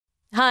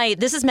Hi,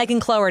 this is Megan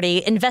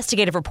Cloherty,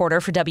 investigative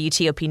reporter for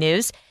WTOP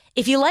News.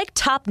 If you like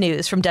top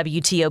news from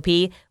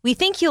WTOP, we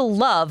think you'll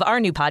love our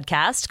new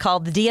podcast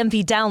called The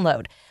DMV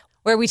Download,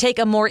 where we take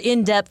a more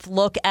in-depth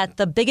look at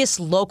the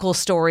biggest local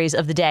stories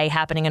of the day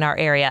happening in our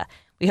area.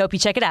 We hope you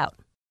check it out.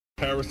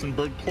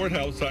 Harrisonburg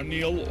Courthouse, I'm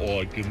Neil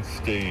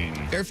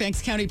Augenstein.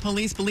 Fairfax County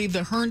Police believe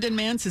the Herndon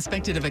man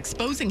suspected of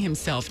exposing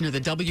himself near the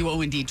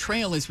WOND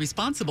Trail is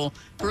responsible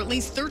for at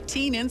least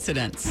 13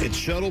 incidents. It's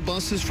shuttle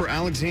buses for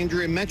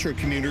Alexandria Metro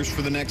commuters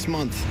for the next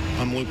month.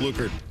 I'm Luke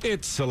Lukert.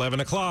 It's 11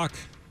 o'clock.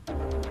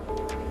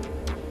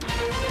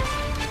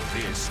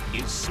 This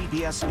is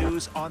CBS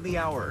News on the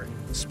Hour,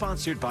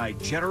 sponsored by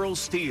General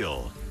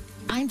Steel.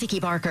 I'm Vicky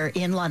Barker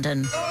in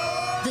London.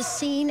 The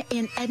scene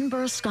in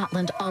Edinburgh,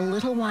 Scotland, a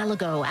little while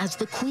ago as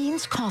the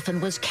Queen's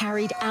coffin was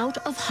carried out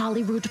of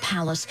Holyrood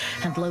Palace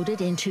and loaded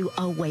into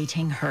a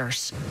waiting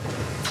hearse.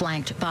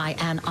 Flanked by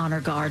an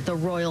honor guard, the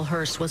royal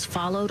hearse was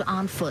followed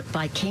on foot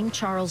by King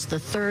Charles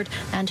III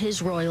and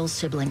his royal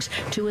siblings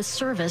to a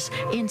service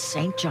in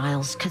St.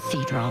 Giles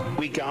Cathedral.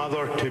 We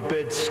gather to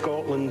bid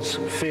Scotland's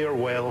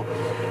farewell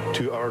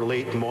to our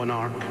late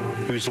monarch,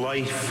 whose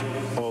life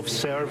of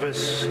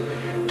service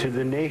to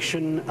the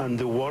nation and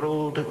the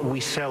world we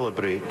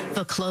celebrate.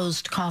 The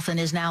closed coffin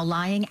is now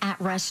lying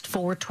at rest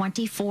for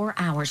 24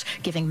 hours,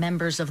 giving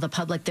members of the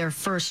public their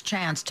first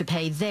chance to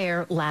pay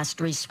their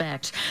last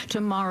respects.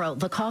 Tomorrow,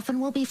 the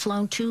coffin will be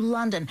flown to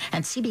London,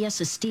 and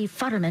CBS's Steve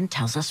Futterman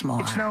tells us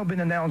more. It's now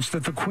been announced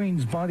that the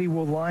Queen's body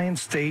will lie in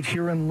state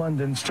here in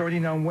London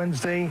starting on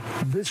Wednesday.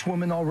 This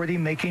woman already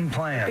making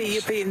plans.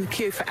 You'll be in the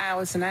queue for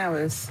hours and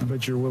hours.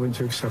 But you're willing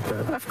to accept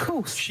that? Of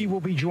course. She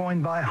will be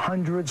joined by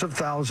hundreds of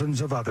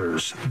thousands of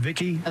others.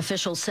 Vicky?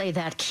 Officials say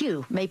that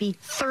queue may be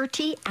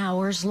 30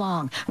 hours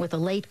long, with the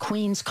late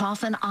Queen's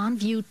coffin on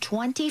view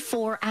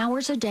 24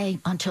 hours a day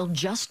until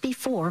just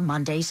before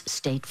Monday's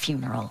state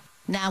funeral.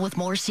 Now with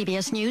more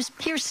CBS News,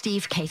 here's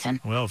Steve Kathan.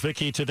 Well,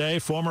 Vicky, today,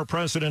 former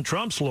President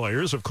Trump's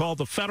lawyers have called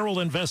the federal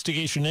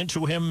investigation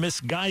into him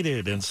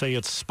misguided and say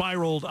it's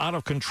spiraled out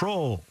of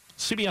control.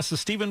 CBS's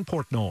Stephen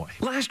Portnoy.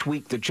 Last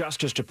week, the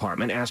Justice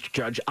Department asked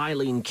Judge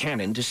Eileen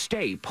Cannon to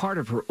stay part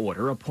of her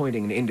order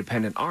appointing an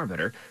independent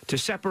arbiter to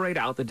separate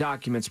out the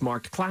documents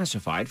marked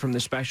classified from the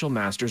special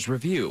master's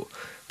review.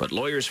 But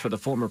lawyers for the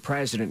former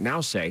president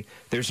now say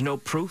there's no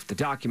proof the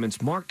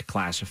documents marked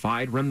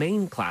classified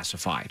remain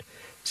classified.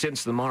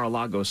 Since the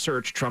Mar-a-Lago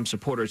search, Trump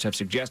supporters have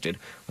suggested,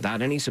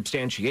 without any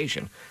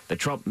substantiation, that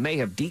Trump may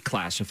have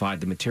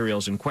declassified the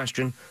materials in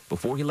question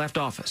before he left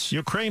office.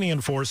 Ukrainian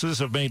forces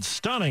have made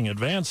stunning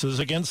advances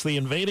against the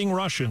invading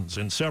Russians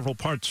in several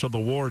parts of the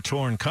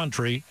war-torn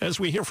country, as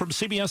we hear from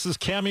CBS's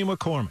Cammie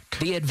McCormick.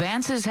 The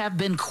advances have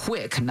been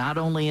quick, not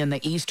only in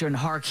the eastern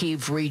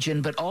Kharkiv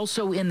region, but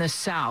also in the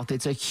south.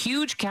 It's a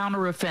huge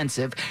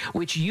counteroffensive,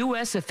 which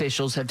U.S.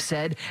 officials have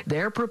said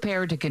they're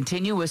prepared to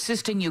continue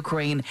assisting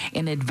Ukraine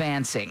in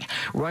advancing.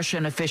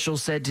 Russian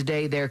officials said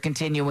today they're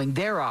continuing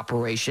their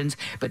operations,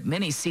 but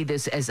many see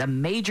this as a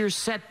major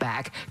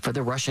setback for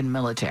the Russian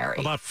military.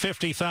 About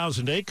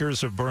 50,000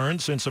 acres have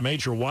burned since a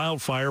major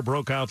wildfire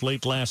broke out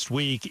late last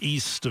week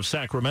east of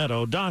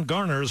Sacramento. Don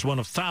Garner is one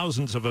of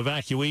thousands of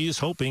evacuees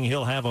hoping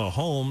he'll have a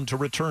home to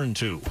return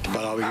to.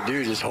 But all we can do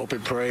is just hope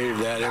and pray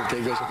that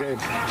everything goes okay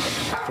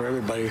for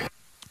everybody.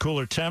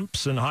 Cooler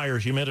temps and higher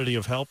humidity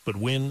have helped, but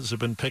winds have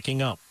been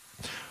picking up.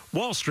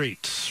 Wall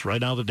Street.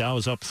 Right now, the Dow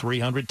is up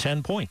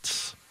 310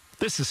 points.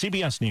 This is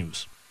CBS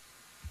News.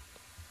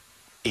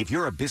 If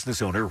you're a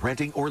business owner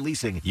renting or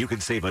leasing, you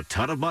can save a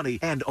ton of money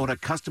and own a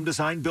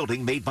custom-designed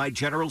building made by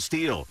General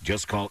Steel.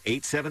 Just call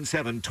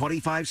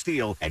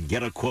 877-25-STEEL and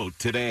get a quote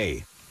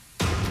today.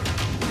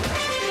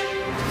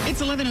 It's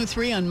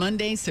 11:03 on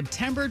Monday,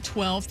 September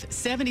 12th,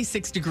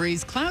 76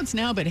 degrees. Clouds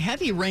now, but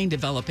heavy rain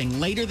developing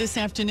later this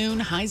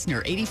afternoon. Highs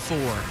near 84.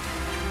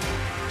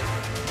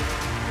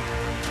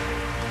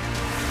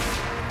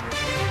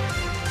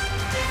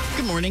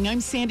 Good morning,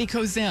 I'm Sandy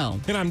Kozel.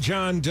 And I'm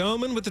John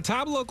Doman with the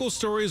top local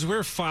stories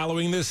we're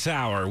following this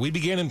hour. We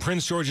begin in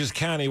Prince George's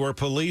County, where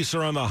police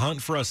are on the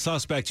hunt for a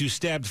suspect who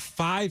stabbed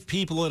 5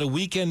 people at a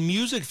weekend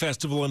music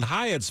festival in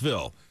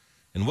Hyattsville.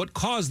 And what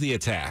caused the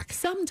attack?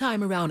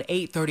 Sometime around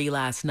 8:30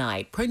 last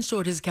night, Prince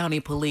George's County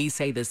police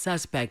say the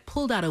suspect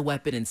pulled out a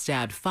weapon and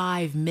stabbed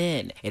 5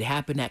 men. It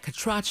happened at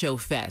Catracho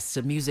Fest,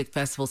 a music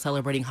festival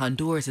celebrating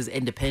Honduras'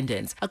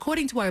 independence.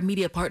 According to our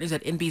media partners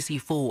at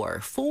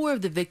NBC4, 4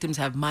 of the victims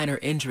have minor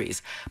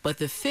injuries, but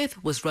the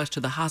 5th was rushed to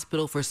the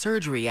hospital for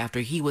surgery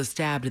after he was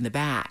stabbed in the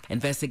back.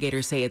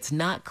 Investigators say it's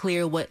not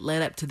clear what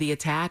led up to the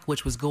attack,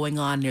 which was going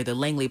on near the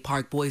Langley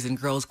Park Boys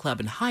and Girls Club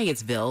in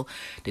Hyattsville.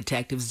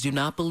 Detectives do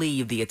not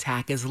believe the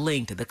attack is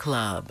linked to the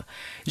club.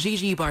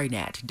 Gigi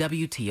Barnett,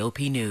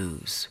 WTOP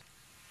News.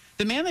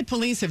 The man that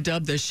police have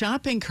dubbed the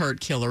shopping cart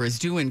killer is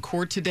due in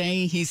court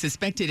today. He's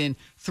suspected in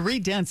 3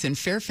 deaths in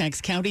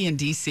Fairfax County and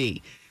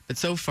D.C. But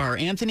so far,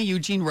 Anthony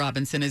Eugene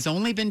Robinson has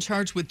only been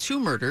charged with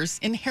 2 murders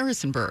in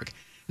Harrisonburg.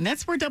 And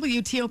that's where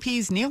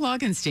WTOP's Neil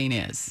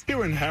Augenstein is.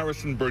 Here in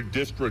Harrisonburg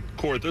District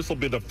Court, this will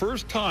be the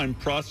first time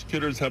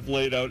prosecutors have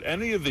laid out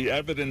any of the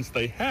evidence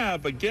they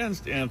have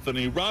against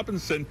Anthony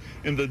Robinson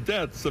in the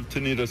deaths of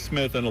Tanita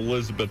Smith and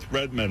Elizabeth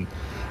Redmond.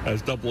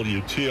 As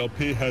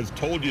WTOP has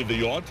told you,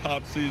 the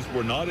autopsies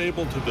were not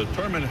able to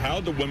determine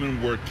how the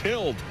women were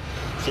killed.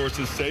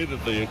 Sources say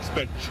that they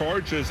expect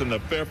charges in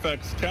the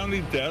Fairfax County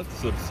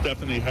deaths of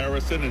Stephanie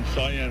Harrison and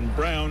Cheyenne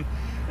Brown,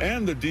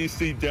 and the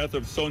D.C. death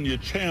of Sonia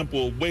Champ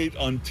will wait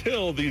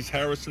until these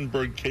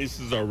Harrisonburg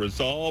cases are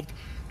resolved.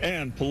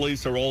 And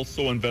police are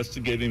also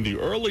investigating the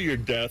earlier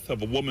death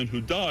of a woman who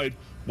died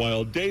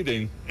while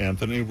dating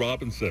Anthony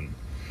Robinson.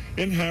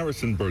 In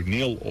Harrisonburg,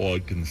 Neil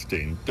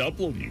Augenstein,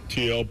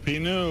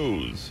 WTOP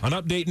News. An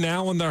update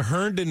now on the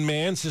Herndon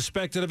man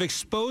suspected of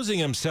exposing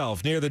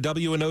himself near the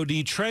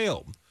W&OD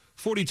trail.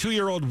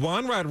 42-year-old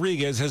Juan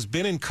Rodriguez has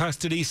been in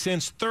custody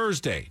since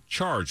Thursday,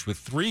 charged with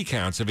 3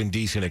 counts of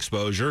indecent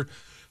exposure.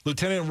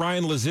 Lieutenant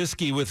Ryan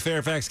Laziski with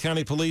Fairfax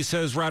County Police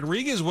says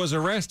Rodriguez was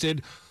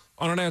arrested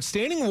on an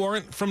outstanding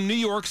warrant from New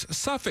York's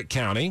Suffolk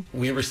County.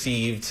 We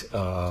received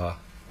a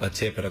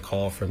tip and a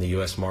call from the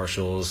U.S.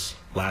 Marshals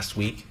last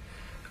week.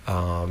 It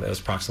was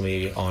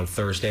approximately on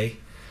Thursday.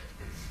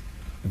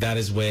 That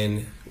is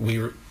when we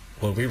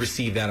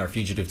received that, our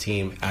fugitive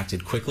team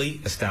acted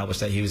quickly, established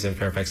that he was in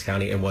Fairfax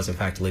County and was in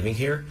fact living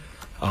here.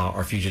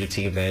 Our fugitive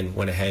team then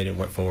went ahead and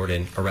went forward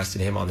and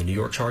arrested him on the New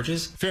York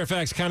charges.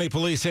 Fairfax County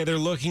Police say they're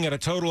looking at a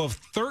total of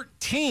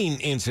 13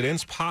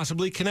 incidents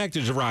possibly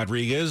connected to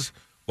Rodriguez,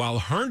 while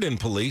Herndon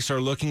police are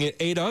looking at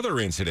 8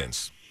 other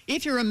incidents.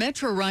 If you're a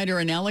Metro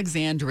rider in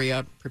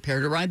Alexandria,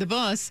 prepare to ride the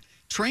bus.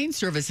 Train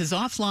service is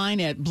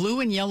offline at Blue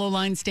and Yellow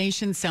Line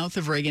stations south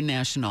of Reagan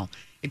National.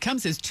 It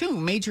comes as 2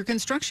 major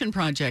construction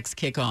projects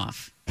kick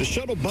off. The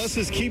shuttle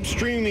buses keep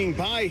streaming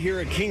by here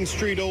at King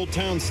Street Old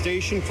Town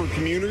Station for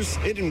commuters.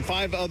 It and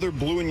 5 other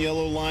Blue and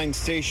Yellow Line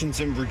stations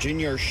in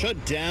Virginia are shut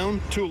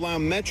down to allow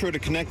Metro to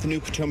connect the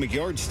new Potomac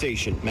Yard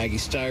station. Maggie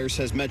Steyer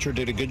says Metro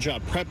did a good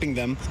job prepping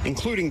them,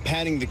 including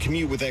padding the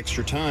commute with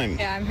extra time.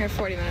 Yeah, I'm here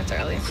 40 minutes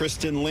early.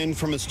 Kristen Lynn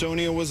from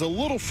Estonia was a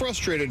little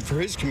frustrated for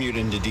his commute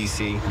into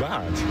D.C.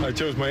 Bad. I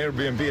chose my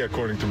Airbnb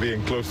according to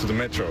being close to the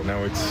Metro.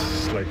 Now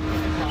it's like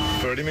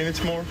 30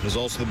 minutes more. There's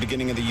also the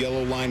beginning of the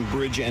Yellow Line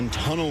Bridge and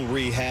Tunnel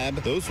rehab.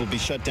 Those will be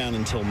shut down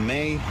until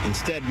May.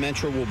 Instead,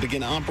 Metro will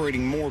begin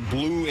operating more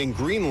Blue and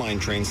Green Line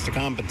trains to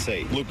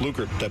compensate. Luke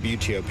Lukert,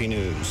 WTOP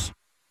News.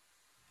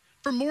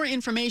 For more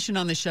information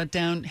on the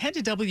shutdown, head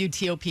to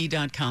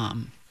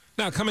WTOP.com.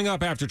 Now, coming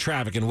up after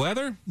traffic and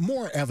weather,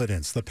 more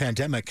evidence the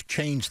pandemic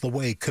changed the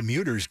way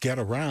commuters get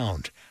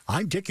around.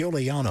 I'm Dick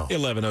Iuliano.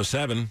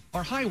 11:07.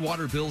 Are high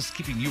water bills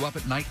keeping you up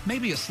at night?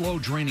 Maybe a slow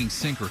draining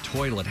sink or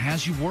toilet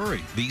has you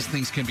worried. These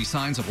things can be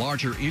signs of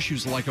larger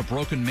issues like a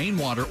broken main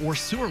water or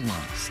sewer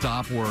line.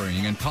 Stop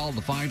worrying and call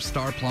the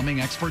 5-star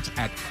plumbing experts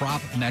at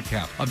Prop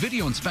Metcalf. A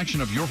video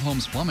inspection of your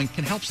home's plumbing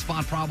can help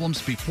spot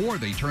problems before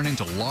they turn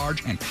into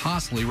large and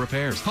costly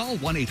repairs. Call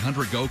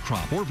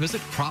 1-800-GO-CROP or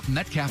visit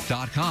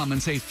PropMetcalf.com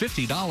and save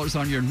 $50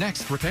 on your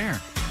next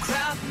repair.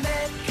 Prop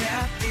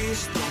Metcalf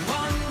is the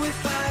one with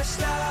 5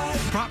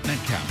 stars. Prop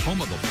Metcalf,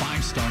 home of the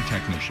 5-star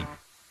technician.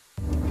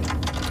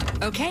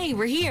 Okay,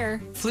 we're here.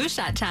 Flu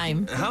shot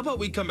time. How about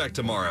we come back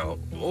tomorrow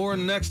or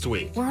next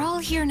week? We're all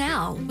here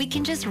now. We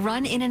can just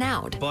run in and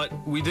out. But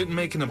we didn't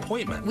make an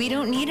appointment. We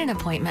don't need an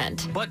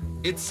appointment. But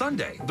it's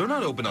Sunday. They're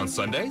not open on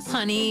Sundays.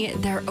 Honey,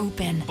 they're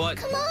open. But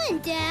come on,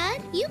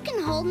 Dad. You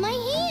can hold my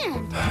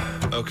hand.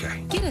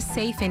 Okay. Get a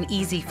safe and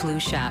easy flu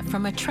shot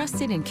from a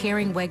trusted and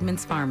caring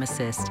Wegmans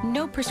pharmacist.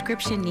 No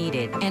prescription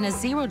needed and a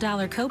 $0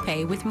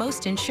 copay with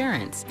most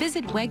insurance.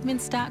 Visit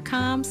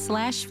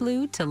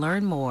Wegmans.com/flu to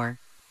learn more.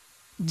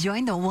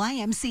 Join the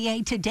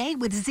YMCA today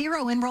with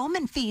 0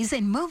 enrollment fees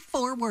and move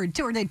forward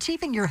toward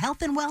achieving your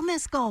health and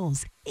wellness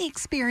goals.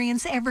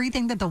 Experience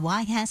everything that the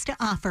Y has to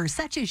offer,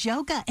 such as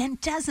yoga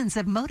and dozens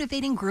of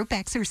motivating group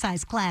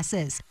exercise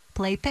classes.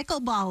 Play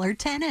pickleball or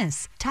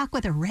tennis. Talk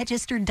with a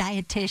registered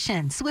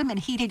dietitian. Swim in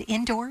heated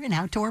indoor and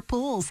outdoor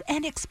pools.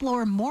 And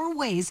explore more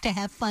ways to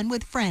have fun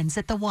with friends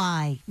at the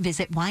Y.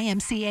 Visit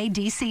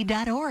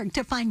ymcadc.org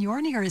to find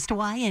your nearest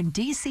Y in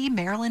D.C.,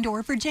 Maryland,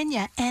 or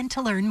Virginia, and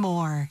to learn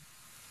more.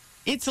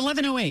 It's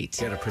 11:08.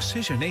 Get a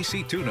precision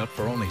AC tune-up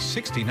for only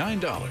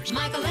 $69.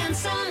 Michael and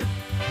Son.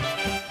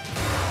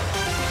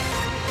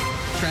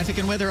 Traffic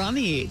and weather on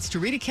the 8s to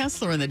Rita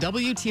Kessler in the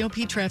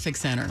WTOP Traffic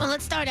Center. Well,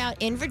 let's start out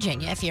in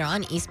Virginia. If you're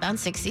on eastbound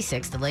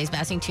 66, delays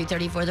passing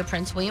 234 the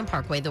Prince William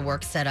Parkway. The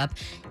work set up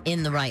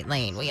in the right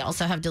lane. We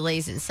also have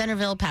delays in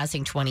Centerville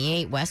passing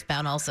 28.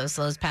 Westbound also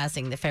slows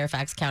passing the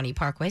Fairfax County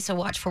Parkway, so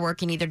watch for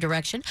work in either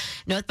direction.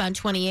 Northbound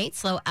 28,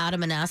 slow out of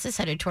Manassas,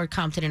 headed toward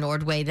Compton and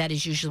Ordway. That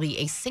is usually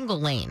a single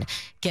lane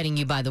getting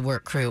you by the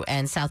work crew.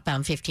 And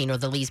southbound 15 or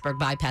the Leesburg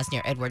bypass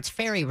near Edwards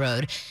Ferry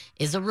Road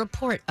is a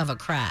report of a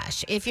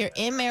crash. If you're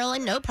in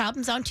Maryland, no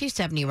problems on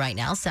 270 right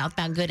now.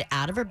 Southbound good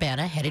out of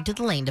Urbana, headed to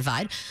the lane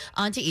divide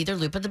onto either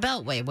loop of the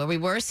Beltway. Where we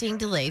were seeing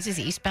delays is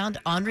eastbound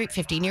on Route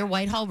 50 near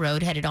Whitehall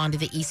Road, headed onto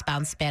the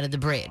eastbound span of the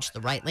bridge. The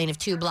right lane of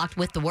 2 blocked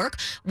with the work.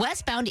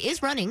 Westbound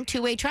is running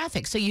two-way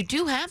traffic, so you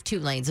do have 2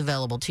 lanes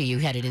available to you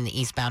headed in the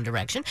eastbound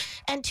direction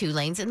and 2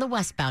 lanes in the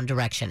westbound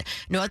direction.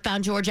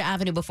 Northbound Georgia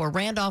Avenue before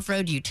Randolph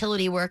Road,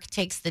 utility work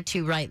takes the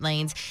 2 right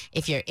lanes.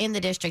 If you're in the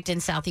district in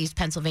Southeast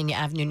Pennsylvania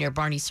Avenue near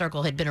Barney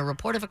Circle, had been a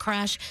report of a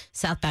crash.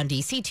 Southbound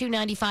DC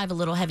 295, a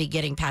little heavy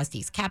getting past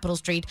East Capitol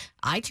Street.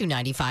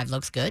 I-295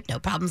 looks good. No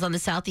problems on the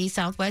Southeast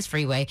Southwest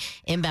Freeway.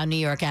 Inbound New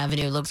York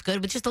Avenue looks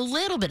good with just a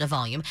little bit of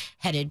volume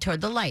headed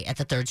toward the light at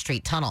the 3rd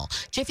Street Tunnel.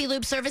 Jiffy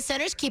Lube service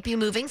centers keep you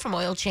moving from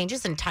oil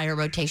changes and tire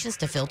rotations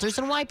to filters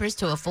and wipers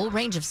to a full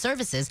range of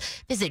services.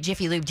 Visit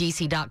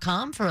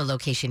JiffyLubeGC.com for a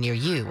location near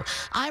you.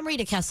 I'm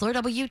Rita Kessler,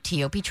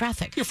 WTOP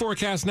Traffic. Your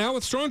forecast now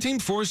with Storm Team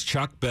 4's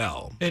Chuck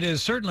Bell. It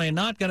is certainly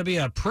not going to be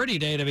a pretty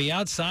day to be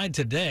outside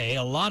today.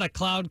 A lot of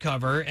cloud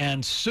cover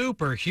and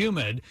super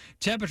humid.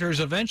 Temperatures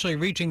eventually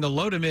reaching the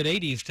low to mid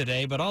 80s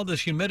today, but all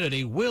this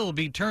humidity will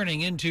be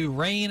turning into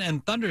rain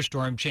and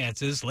thunderstorm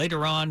chances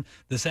later on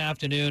this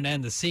afternoon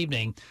and this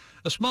evening.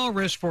 A small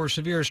risk for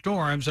severe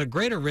storms, a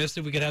greater risk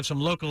that we could have some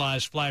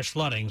localized flash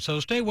flooding. So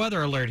stay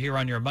weather alert here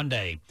on your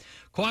Monday.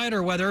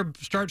 Quieter weather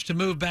starts to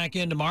move back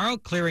in tomorrow,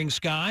 clearing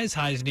skies,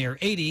 highs near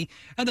 80,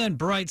 and then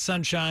bright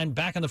sunshine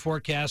back in the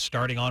forecast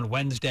starting on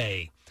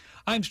Wednesday.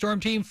 I'm Storm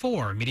Team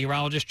 4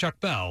 meteorologist Chuck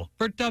Bell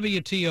for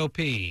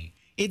WTOP.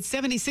 It's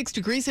 76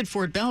 degrees at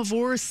Fort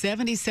Belvoir,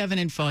 77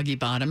 in Foggy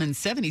Bottom, and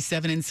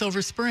 77 in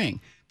Silver Spring.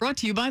 Brought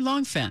to you by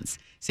Long Fence.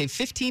 Save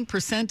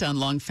 15% on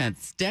Long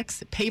Fence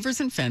decks, pavers,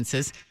 and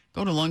fences.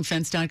 Go to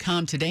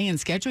longfence.com today and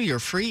schedule your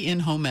free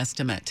in-home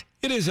estimate.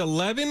 It is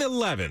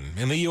 11:11,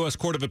 and the U.S.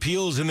 Court of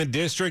Appeals in the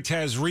district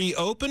has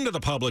reopened to the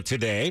public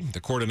today.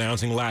 The court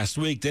announcing last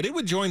week that it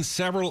would join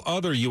several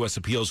other U.S.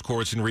 appeals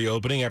courts in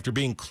reopening after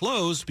being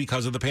closed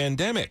because of the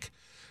pandemic.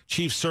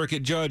 Chief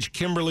Circuit Judge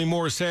Kimberly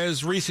Moore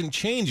says recent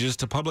changes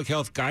to public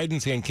health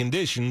guidance and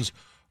conditions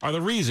are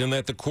the reason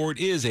that the court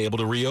is able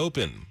to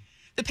reopen.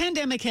 The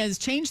pandemic has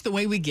changed the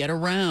way we get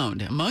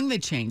around. Among the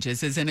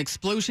changes is an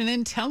explosion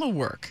in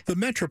telework. The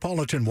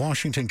Metropolitan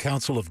Washington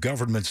Council of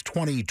Governments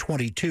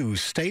 2022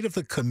 State of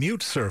the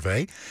Commute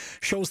Survey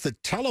shows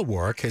that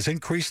telework has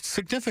increased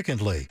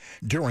significantly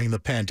during the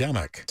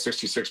pandemic.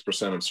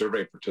 66% of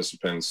survey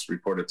participants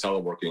reported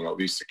teleworking at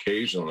least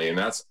occasionally, and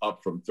that's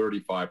up from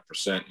 35%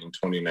 in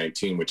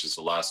 2019, which is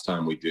the last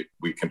time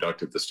we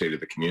conducted the State of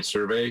the Commute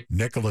Survey.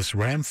 Nicholas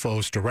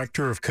Ramphos,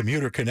 Director of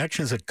Commuter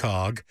Connections at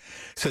COG,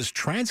 says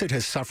transit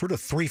has suffered a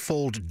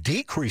threefold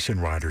decrease in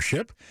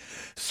ridership.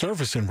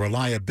 Service and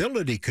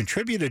reliability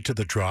contributed to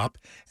the drop,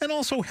 and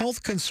also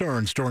health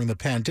concerns during the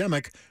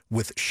pandemic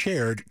with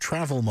shared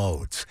travel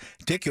modes.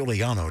 Dick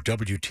Iuliano,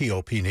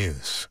 WTOP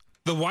News.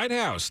 The White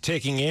House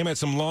taking aim at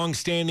some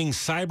long-standing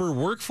cyber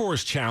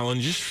workforce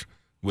challenges,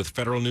 with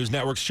Federal News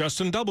Network's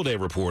Justin Doubleday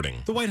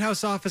reporting. The White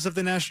House Office of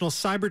the National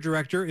Cyber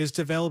Director is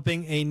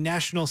developing a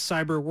national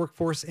cyber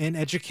workforce and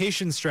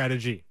education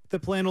strategy. The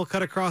plan will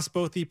cut across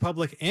both the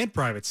public and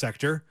private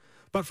sector.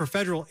 But for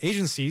federal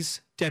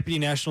agencies, Deputy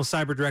National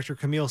Cyber Director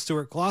Camille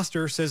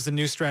Stewart-Gloucester says the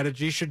new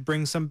strategy should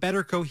bring some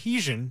better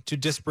cohesion to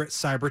disparate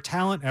cyber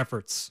talent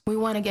efforts. We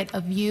want to get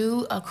a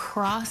view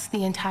across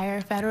the entire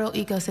federal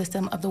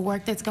ecosystem of the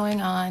work that's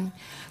going on,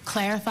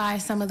 clarify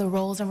some of the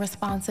roles and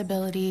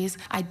responsibilities,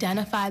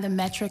 identify the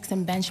metrics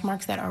and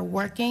benchmarks that are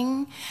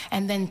working,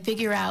 and then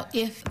figure out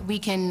if we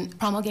can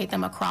promulgate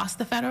them across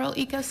the federal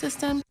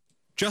ecosystem.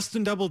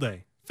 Justin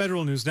Doubleday,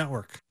 Federal News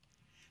Network.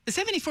 The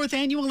 74th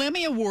Annual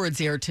Emmy Awards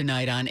air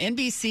tonight on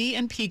NBC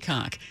and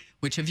Peacock.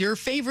 Which of your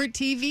favorite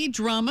TV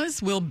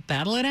dramas will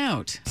battle it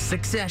out?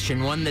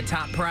 Succession won the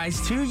top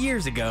prize 2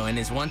 years ago and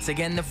is once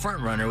again the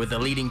frontrunner with a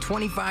leading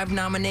 25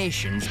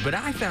 nominations, but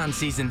I found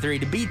season 3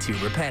 to be too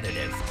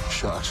repetitive.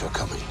 Sharks are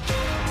coming.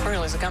 We're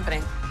gonna lose the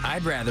company.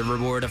 I'd rather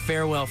reward a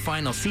farewell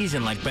final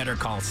season like Better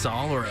Call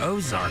Saul or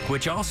Ozark,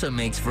 which also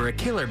makes for a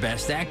killer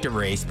best actor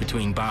race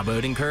between Bob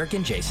Odenkirk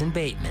and Jason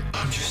Bateman.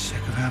 I'm just sick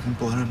of having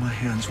blood on my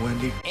hands,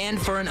 Wendy.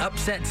 And for an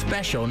upset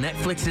special,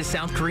 Netflix's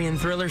South Korean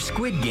thriller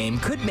Squid Game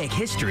could make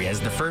history as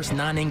the first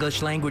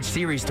non-English language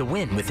series to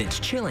win with its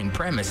chilling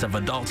premise of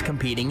adults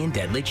competing in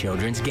deadly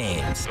children's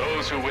games.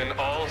 Those who win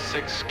all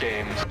 6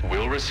 games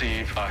will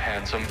receive a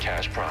handsome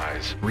cash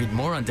prize. Read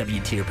more on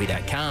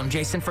WTOP.com.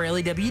 Jason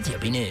Fraley,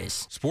 WTOP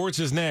News. Sports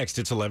is next.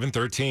 It's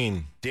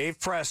 11:13. Dave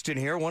Preston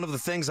here. One of the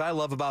things I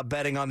love about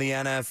betting on the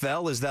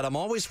NFL is that I'm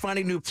always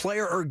finding new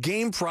player or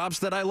game props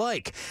that I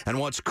like. And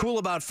what's cool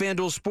about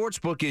FanDuel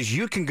Sportsbook is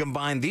you can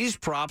combine these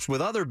props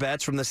with other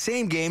bets from the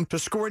same game to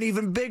score an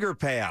even bigger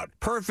payout.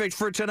 Perfect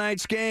for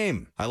tonight's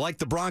game. I like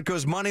the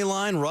Broncos money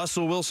line,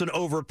 Russell Wilson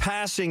over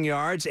passing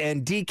yards,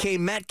 and DK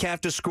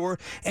Metcalf to score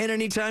an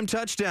anytime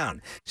touchdown.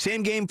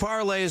 Same game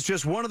parlay is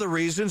just one of the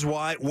reasons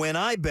why when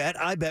I bet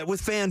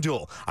with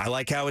FanDuel. I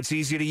like how it's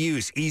easy to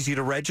use, easy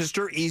to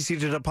register, easy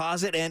to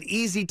deposit, legit and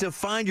easy to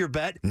find your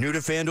bet. New to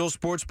FanDuel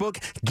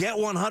Sportsbook, get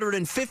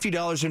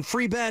 $150 in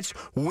free bets,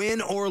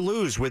 win or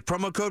lose with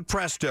promo code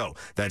PRESTO.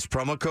 That's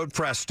promo code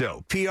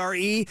PRESTO,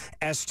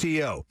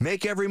 PRESTO.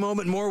 Make every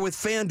moment more with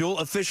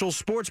FanDuel, official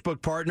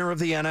sportsbook partner of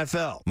the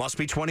NFL. Must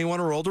be 21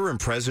 or older and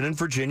present in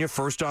Virginia.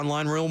 First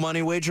online real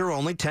money wager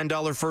only.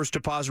 $10 first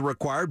deposit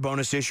required.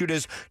 Bonus issued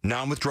as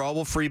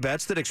non-withdrawable free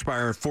bets that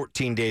expire in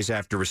 14 days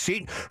after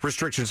receipt.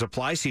 Restrictions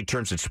apply. See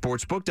terms at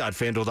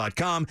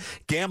sportsbook.fanduel.com.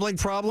 Gambling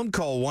problem?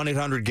 Call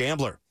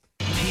 1-800-GAMBLER.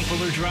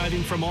 People are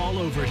driving from all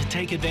over to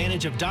take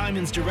advantage of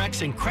Diamonds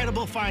Direct's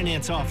incredible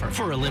finance offer.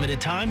 For a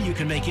limited time, you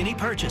can make any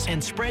purchase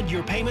and spread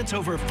your payments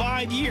over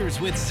 5 years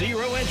with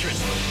zero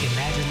interest.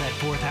 Imagine that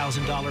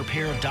 $4,000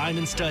 pair of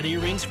diamond stud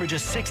earrings for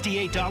just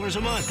 $68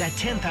 a month. That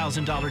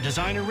 $10,000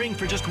 designer ring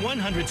for just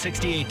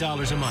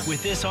 $168 a month.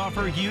 With this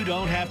offer, you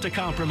don't have to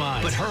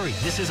compromise. But hurry,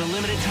 this is a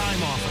limited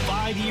time offer.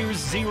 5 years,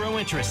 zero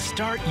interest.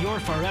 Start your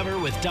forever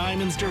with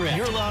Diamonds Direct.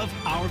 Your love,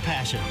 our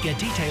passion. Get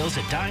details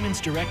at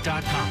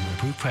diamondsdirect.com.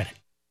 Approved credit.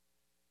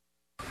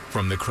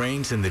 From the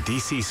cranes in the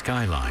D.C.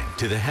 skyline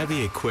to the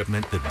heavy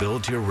equipment that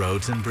builds your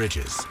roads and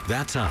bridges,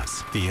 that's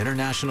us, the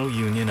International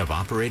Union of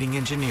Operating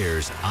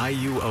Engineers,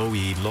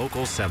 IUOE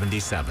Local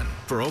 77.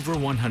 For over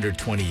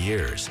 120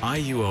 years,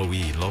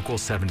 IUOE Local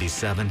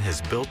 77 has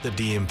built the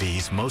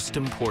DMV's most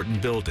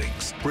important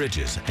buildings,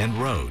 bridges, and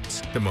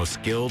roads. The most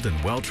skilled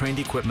and well-trained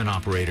equipment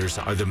operators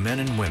are the men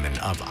and women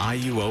of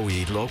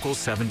IUOE Local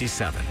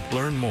 77.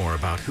 Learn more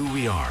about who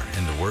we are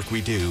and the work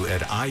we do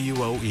at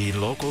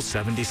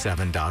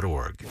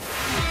IUOELocal77.org.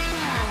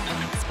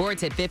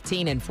 Sports at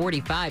 15 and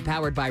 45,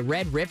 powered by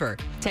Red River.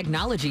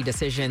 Technology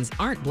decisions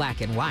aren't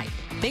black and white.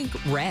 Think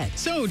red.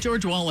 So,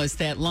 George Wallace,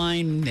 that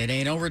line, it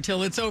ain't over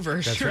till it's over,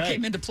 That's sure right.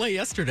 came into play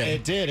yesterday.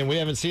 It did, and we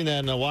haven't seen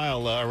that in a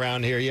while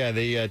around here. Yeah,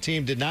 the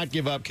team did not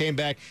give up, came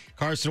back.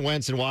 Carson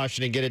Wentz in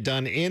Washington get it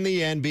done in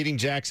the end, beating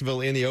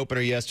Jacksonville in the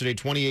opener yesterday,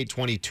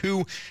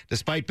 28-22,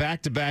 despite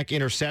back-to-back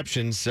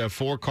interceptions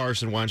for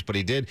Carson Wentz, but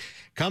he did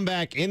come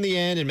back in the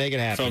end and make it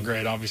happen. Felt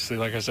great, obviously,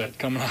 like I said,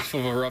 coming off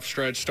of a rough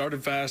stretch,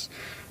 started fast,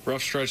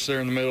 rough stretch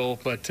there in the middle,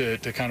 but to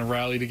kind of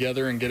rally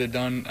together and get it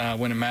done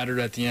when it mattered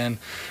at the end,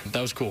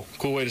 that was cool.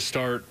 Cool way to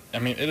start. I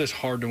mean, it is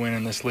hard to win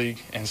in this league,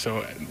 and so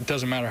it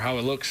doesn't matter how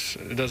it looks.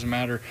 It doesn't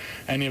matter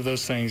any of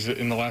those things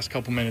in the last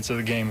couple minutes of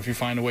the game. If you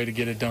find a way to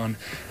get it done,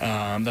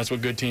 that's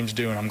what good teams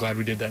do, and I'm glad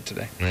we did that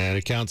today. And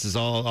it counts as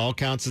all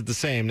counts as the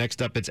same.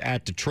 Next up, it's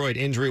at Detroit.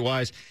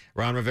 Injury-wise,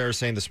 Ron Rivera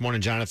saying this morning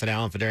Jonathan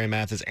Allen, Fedarian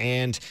Mathis,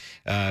 and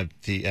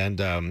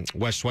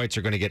Wes Schweitzer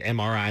are going to get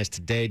MRIs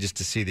today just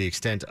to see the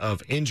extent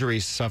of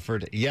injuries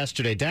suffered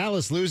yesterday.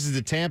 Dallas loses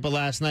to Tampa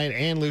last night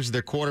and loses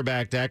their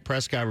quarterback, Dak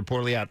Prescott,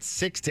 reportedly out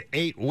 6 to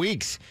 8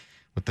 weeks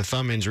with the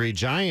thumb injury.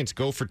 Giants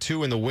go for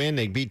 2 in the win.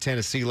 They beat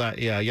Tennessee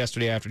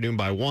yesterday afternoon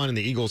by 1, and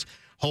the Eagles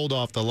hold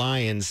off the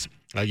Lions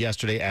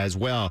yesterday as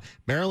well.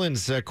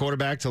 Maryland's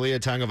quarterback Talia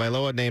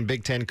Tagovailoa named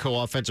Big Ten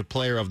Co-Offensive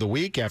Player of the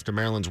Week after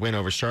Maryland's win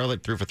over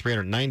Charlotte, threw for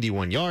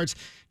 391 yards.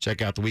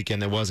 Check out the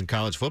weekend that was in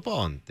college football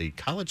on the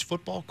College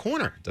Football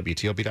Corner,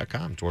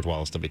 WTOP.com. George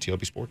Wallace,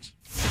 WTOP Sports.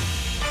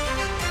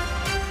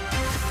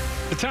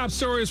 The top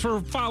stories we're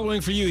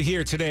following for you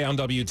here today on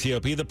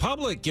WTOP. The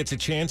public gets a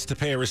chance to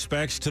pay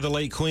respects to the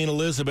late Queen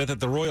Elizabeth at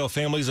the royal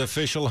family's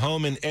official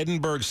home in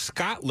Edinburgh,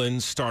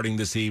 Scotland, starting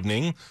this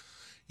evening.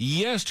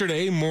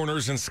 Yesterday,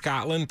 mourners in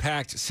Scotland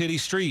packed city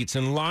streets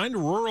and lined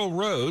rural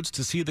roads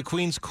to see the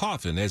Queen's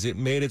coffin as it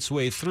made its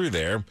way through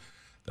there.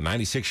 The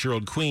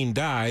 96-year-old Queen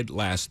died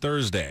last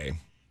Thursday.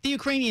 The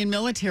Ukrainian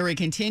military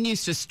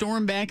continues to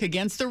storm back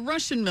against the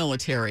Russian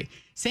military,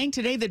 saying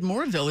today that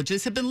more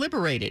villages have been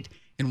liberated.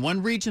 In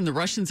one region, the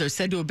Russians are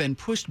said to have been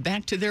pushed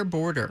back to their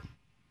border.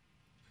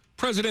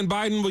 President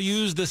Biden will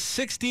use the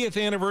 60th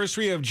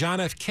anniversary of John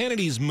F.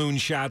 Kennedy's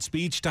moonshot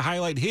speech to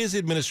highlight his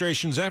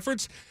administration's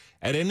efforts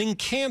at ending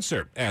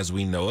cancer as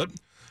we know it.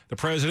 The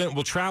president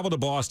will travel to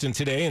Boston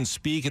today and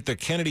speak at the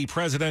Kennedy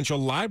Presidential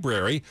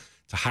Library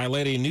to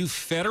highlight a new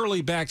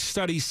federally backed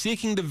study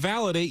seeking to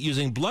validate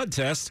using blood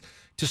tests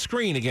to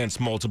screen against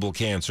multiple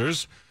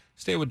cancers.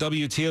 Stay with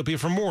WTOP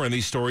for more on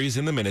these stories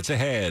in the minutes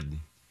ahead.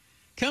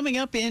 Coming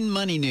up in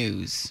Money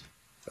News.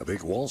 A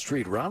big Wall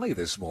Street rally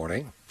this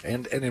morning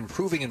and an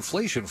improving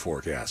inflation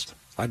forecast.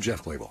 I'm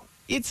Jeff Clable.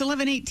 It's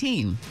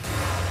 11:18.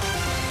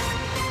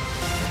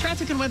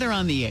 Traffic and weather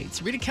on the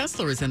 8s. Rita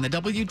Kessler is in the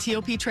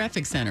WTOP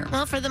Traffic Center.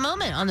 Well, for the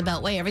moment on the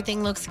Beltway,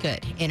 everything looks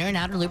good. Inner and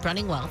outer loop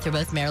running well through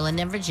both Maryland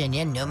and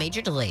Virginia. No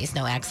major delays,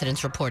 no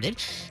accidents reported.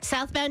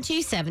 Southbound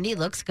 270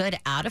 looks good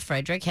out of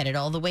Frederick, headed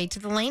all the way to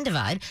the lane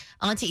divide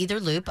onto either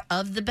loop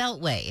of the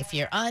Beltway. If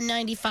you're on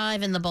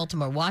 95 in the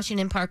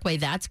Baltimore-Washington Parkway,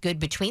 that's good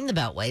between the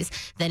Beltways.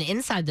 Then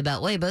inside the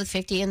Beltway, both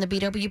 50 and the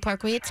BW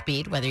Parkway at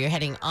speed, whether you're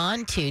heading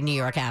on to New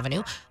York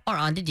Avenue or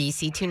onto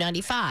DC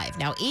 295.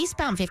 Now,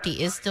 eastbound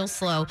 50 is still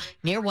slow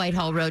near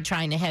Whitehall Road,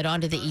 trying to head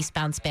onto the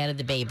eastbound span of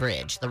the Bay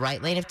Bridge. The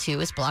right lane of 2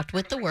 is blocked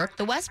with the work.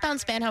 The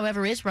westbound span,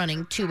 however, is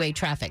running two-way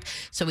traffic.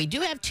 So we do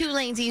have 2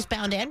 lanes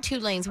eastbound and 2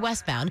 lanes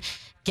westbound.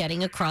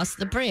 getting across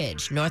the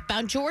bridge.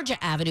 Northbound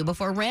Georgia Avenue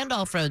before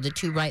Randolph Road, the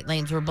 2 right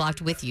lanes were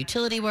blocked with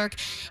utility work.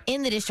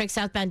 In the district,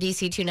 southbound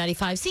DC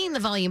 295, seeing the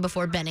volume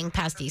before Benning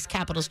past East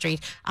Capitol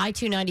Street.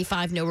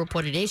 I-295, no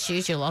reported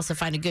issues. You'll also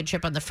find a good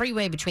trip on the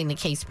freeway between the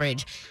Case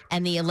Bridge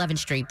and the 11th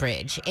Street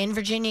Bridge. In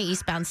Virginia,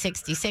 eastbound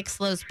 66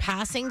 slows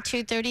passing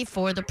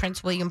 234, the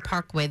Prince William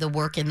Parkway, the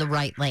work in the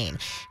right lane.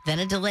 Then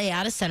a delay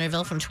out of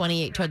Centerville from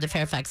 28 toward the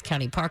Fairfax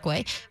County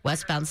Parkway.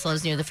 Westbound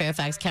slows near the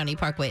Fairfax County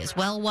Parkway as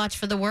well. Watch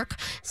for the work.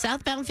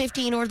 Southbound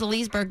 15 or the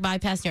Leesburg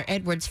bypass near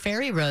Edwards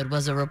Ferry Road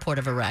was a report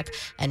of a wreck.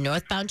 And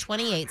northbound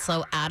 28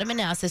 slow out of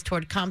Manassas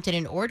toward Compton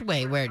and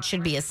Ordway, where it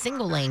should be a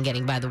single lane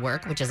getting by the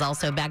work, which is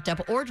also backed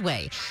up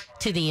Ordway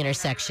to the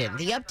intersection.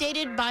 The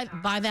updated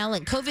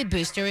bivalent COVID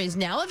booster is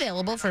now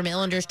available for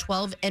Marylanders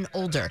 12 and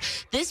older.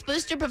 This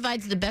booster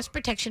provides the best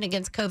protection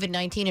against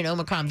COVID-19 and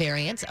Omicron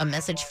variants. A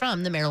message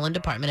from the Maryland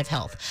Department of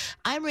Health.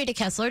 I'm Rita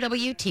Kessler,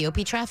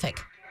 WTOP Traffic.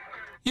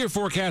 Your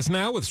forecast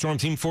now with Storm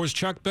Team 4's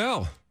Chuck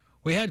Bell.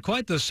 We had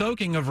quite the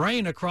soaking of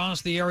rain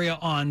across the area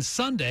on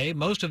Sunday.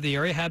 Most of the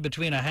area had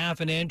between a half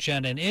an inch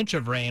and an inch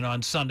of rain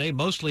on Sunday,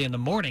 mostly in the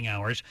morning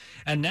hours.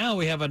 And now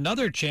we have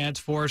another chance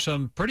for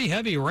some pretty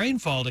heavy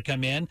rainfall to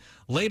come in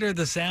later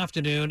this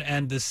afternoon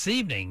and this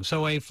evening.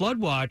 So a flood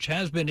watch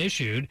has been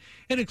issued.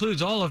 It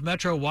includes all of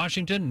Metro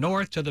Washington,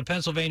 north to the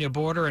Pennsylvania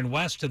border and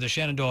west to the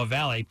Shenandoah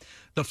Valley.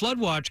 The flood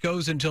watch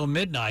goes until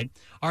midnight.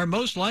 Our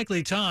most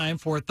likely time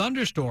for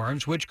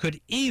thunderstorms, which could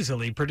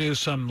easily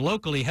produce some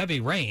locally heavy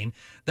rain,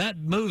 that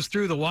moves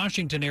through the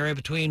Washington area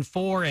between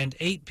 4 and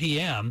 8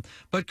 p.m.,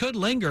 but could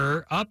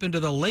linger up into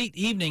the late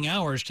evening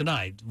hours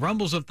tonight.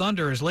 Rumbles of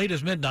thunder as late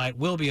as midnight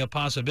will be a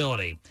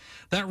possibility.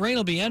 That rain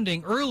will be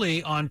ending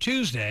early on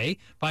Tuesday.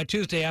 By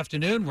Tuesday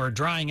afternoon, we're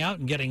drying out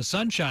and getting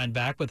sunshine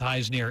back with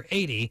highs near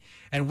 80.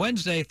 And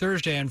Wednesday,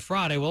 Thursday, and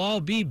Friday will all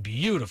be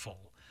beautiful.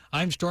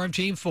 I'm Storm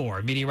Team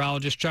 4,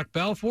 meteorologist Chuck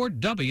Bell for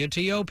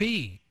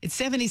WTOP. It's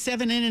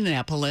 77 in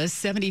Annapolis,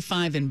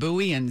 75 in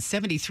Bowie, and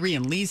 73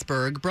 in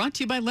Leesburg. Brought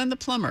to you by Len the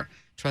Plumber.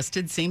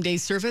 Trusted same-day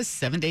service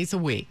 7 days a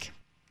week.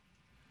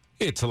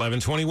 It's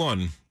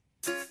 11:21.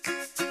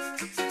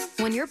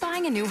 When you're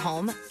buying a new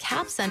home,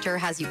 Cap Center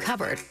has you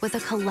covered with a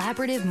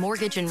collaborative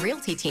mortgage and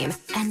realty team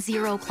and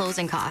zero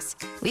closing costs.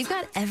 We've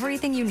got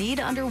everything you need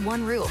under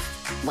one roof.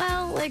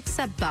 Well,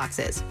 except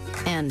boxes.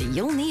 And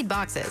you'll need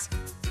boxes.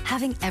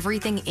 Having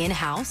everything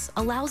in-house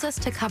allows us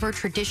to cover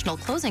traditional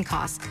closing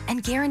costs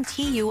and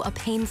guarantee you a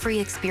pain-free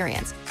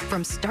experience.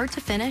 From start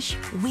to finish,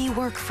 we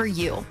work for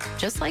you,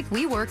 just like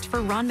we worked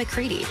for Ron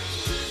McCready.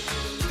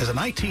 As an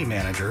IT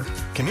manager,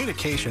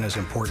 communication is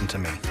important to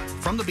me.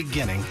 From the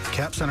beginning,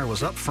 Cap Center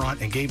was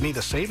upfront and gave me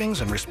the savings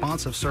and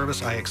responsive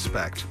service I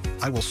expect.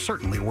 I will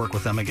certainly work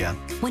with them again.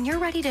 When you're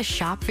ready to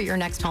shop for your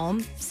next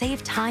home,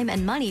 save time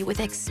and money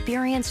with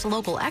experienced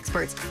local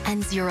experts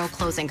and zero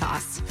closing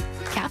costs.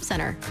 Cap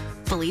Center.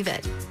 Believe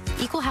it.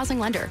 Equal housing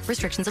lender.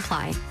 Restrictions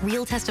apply.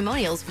 Real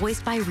testimonials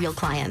voiced by real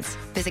clients.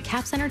 Visit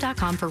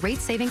capcenter.com for rate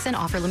savings and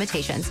offer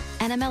limitations.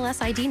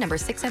 NMLS ID number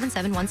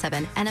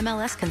 67717.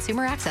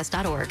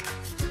 NMLSconsumeraccess.org.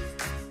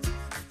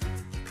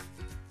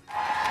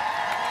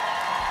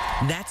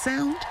 That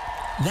sound?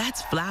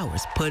 That's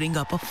flowers putting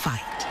up a fight.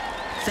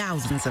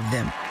 Thousands of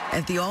them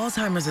at the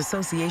Alzheimer's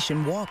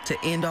Association Walk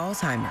to End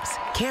Alzheimer's,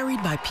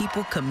 carried by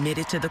people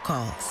committed to the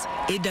cause.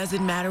 It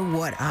doesn't matter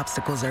what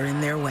obstacles are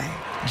in their way.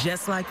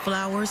 Just like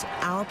flowers,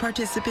 our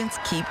participants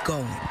keep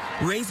going,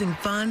 raising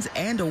funds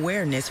and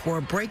awareness for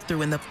a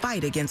breakthrough in the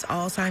fight against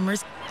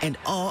Alzheimer's and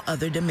all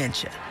other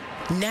dementia.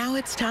 Now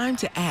it's time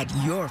to add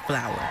your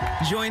flower.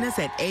 Join us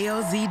at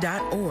alz.org/walk.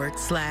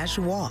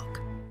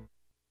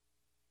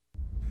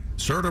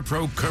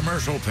 CertaPro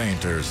commercial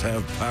painters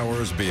have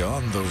powers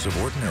beyond those of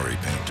ordinary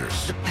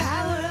painters. The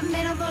power of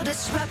minimal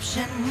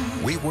disruption.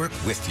 We work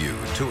with you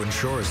to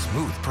ensure a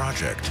smooth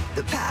project.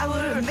 The power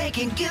of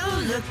making you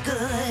look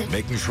good.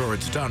 Making sure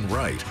it's done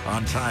right,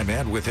 on time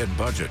and within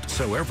budget,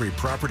 so every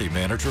property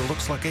manager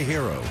looks like a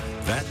hero.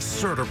 That's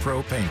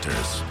CertaPro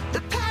painters.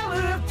 The power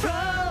of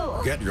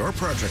pro. Get your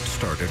project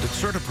started at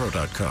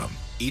CertaPro.com.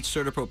 Each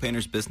CertaPro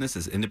painter's business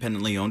is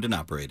independently owned and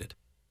operated.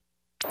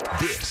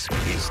 This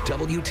is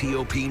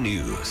WTOP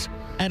News.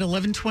 At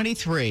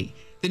 11:23,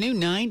 the new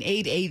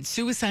 988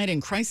 Suicide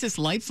and Crisis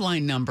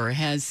Lifeline number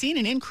has seen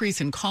an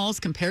increase in calls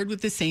compared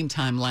with the same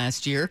time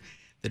last year.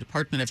 The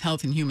Department of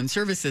Health and Human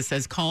Services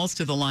says calls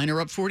to the line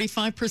are up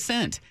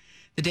 45%.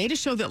 The data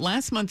show that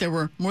last month there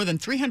were more than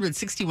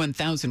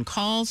 361,000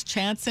 calls,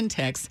 chats, and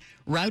texts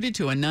routed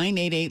to a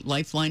 988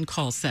 Lifeline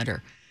call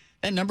center.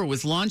 That number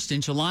was launched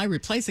in July,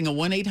 replacing a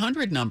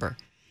 1-800 number.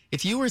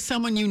 If you or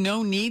someone you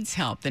know needs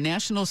help, the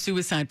National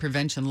Suicide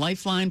Prevention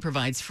Lifeline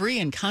provides free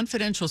and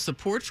confidential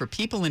support for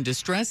people in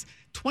distress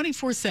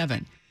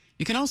 24/7.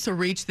 You can also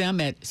reach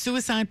them at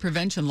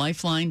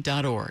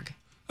suicidepreventionlifeline.org.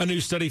 A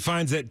new study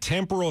finds that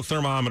temporal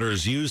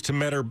thermometers used to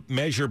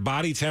measure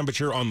body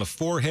temperature on the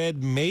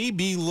forehead may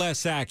be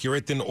less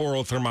accurate than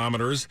oral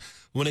thermometers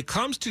when it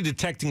comes to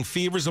detecting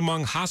fevers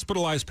among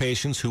hospitalized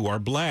patients who are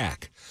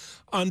black.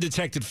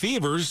 Undetected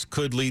fevers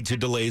could lead to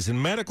delays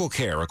in medical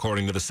care,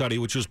 according to the study,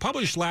 which was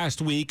published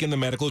last week in the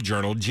medical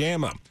journal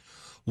JAMA.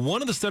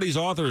 One of the study's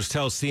authors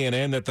tells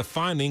CNN that the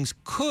findings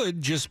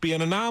could just be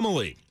an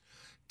anomaly.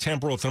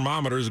 Temporal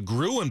thermometers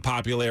grew in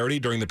popularity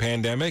during the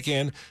pandemic,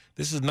 and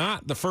this is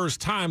not the first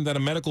time that a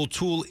medical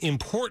tool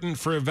important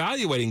for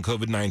evaluating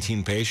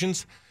COVID-19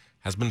 patients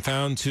has been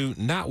found to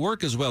not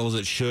work as well as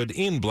it should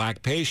in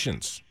Black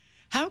patients.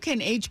 How can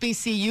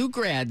HBCU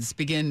grads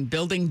begin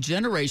building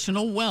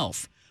generational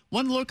wealth?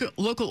 One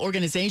local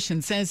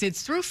organization says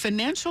it's through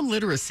financial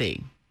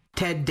literacy.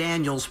 Ted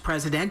Daniels,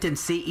 president and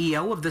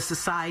CEO of the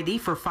Society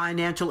for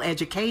Financial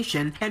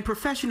Education and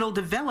Professional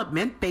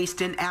Development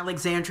based in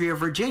Alexandria,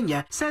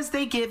 Virginia, says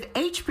they give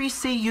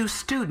HBCU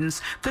students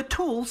the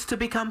tools to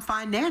become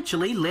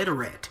financially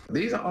literate.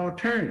 These are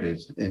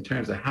alternatives in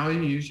terms of how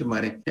you use your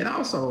money and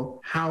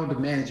also how to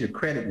manage your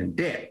credit and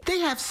debt. They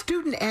have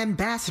student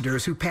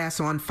ambassadors who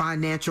pass on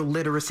financial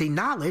literacy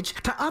knowledge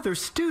to other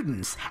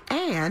students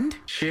and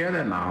share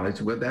their knowledge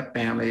with their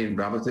family and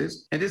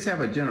relatives and just have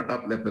a general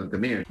uplift of the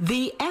community.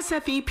 The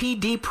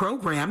SFEPD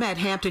program at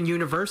Hampton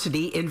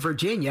University in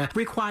Virginia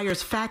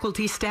requires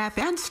faculty, staff,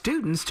 and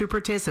students to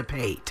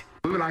participate.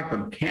 We would like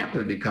the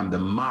campus to become the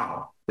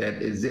model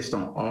that exists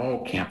on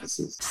all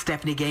campuses.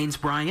 Stephanie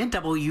Gaines-Bryant,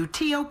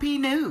 WTOP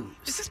News.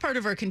 This is part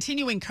of our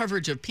continuing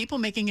coverage of people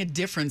making a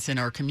difference in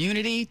our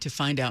community. To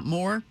find out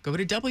more, go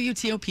to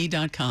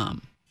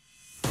WTOP.com.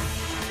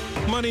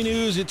 Money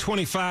news at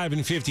 25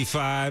 and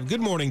 55.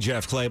 Good morning,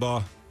 Jeff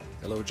Claybaugh.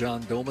 Hello,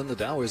 John Doman. The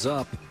Dow is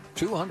up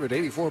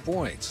 284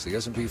 points. The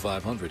S&P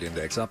 500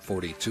 index up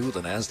 42.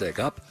 The NASDAQ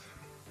up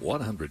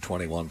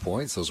 121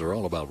 points. Those are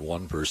all about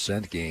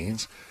 1%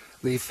 gains.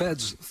 The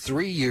Fed's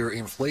three-year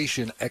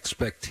inflation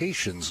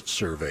expectations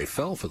survey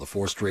fell for the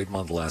fourth straight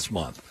month last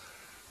month,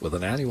 with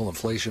an annual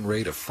inflation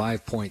rate of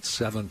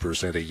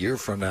 5.7% a year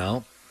from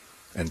now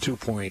and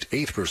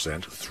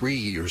 2.8% 3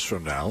 years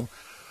from now.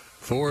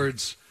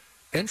 Ford's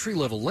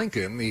entry-level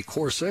Lincoln, the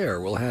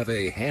Corsair, will have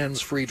a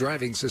hands-free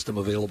driving system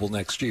available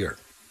next year.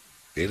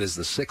 It is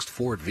the sixth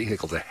Ford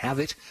vehicle to have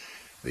it.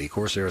 The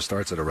Corsair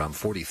starts at around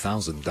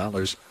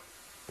 $40,000.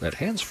 That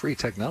hands-free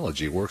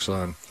technology works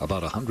on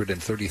about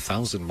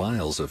 130,000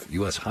 miles of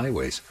U.S.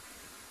 highways.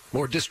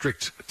 More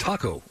District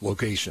Taco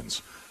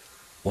locations.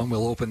 One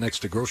will open next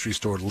to grocery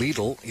store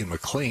Lidl in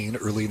McLean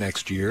early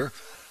next year.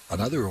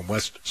 Another in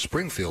West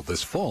Springfield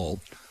this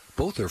fall.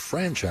 Both are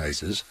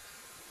franchises.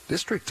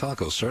 District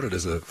Taco started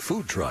as a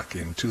food truck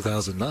in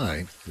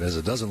 2009. It has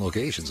a dozen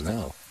locations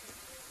now.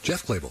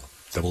 Jeff Claybaugh,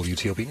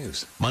 WTOP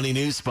News. Money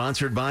News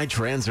sponsored by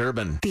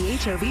Transurban. The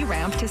HOV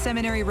ramp to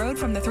Seminary Road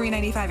from the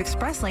 395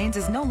 Express lanes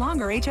is no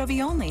longer HOV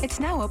only. It's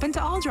now open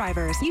to all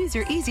drivers. Use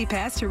your Easy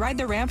Pass to ride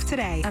the ramp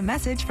today. A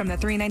message from the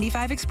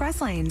 395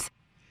 Express lanes.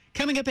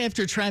 Coming up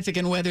after traffic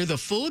and weather, the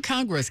full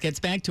Congress gets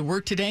back to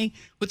work today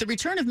with the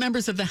return of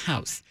members of the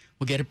House.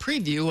 We'll get a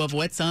preview of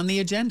what's on the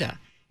agenda.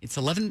 It's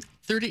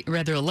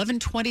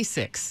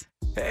 11:26.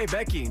 Hey,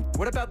 Becky,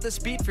 what about this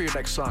beat for your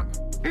next song?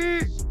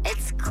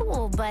 It's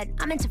cool, but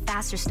I'm into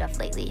faster stuff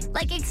lately,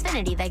 like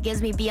Xfinity that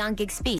gives me beyond gig speed.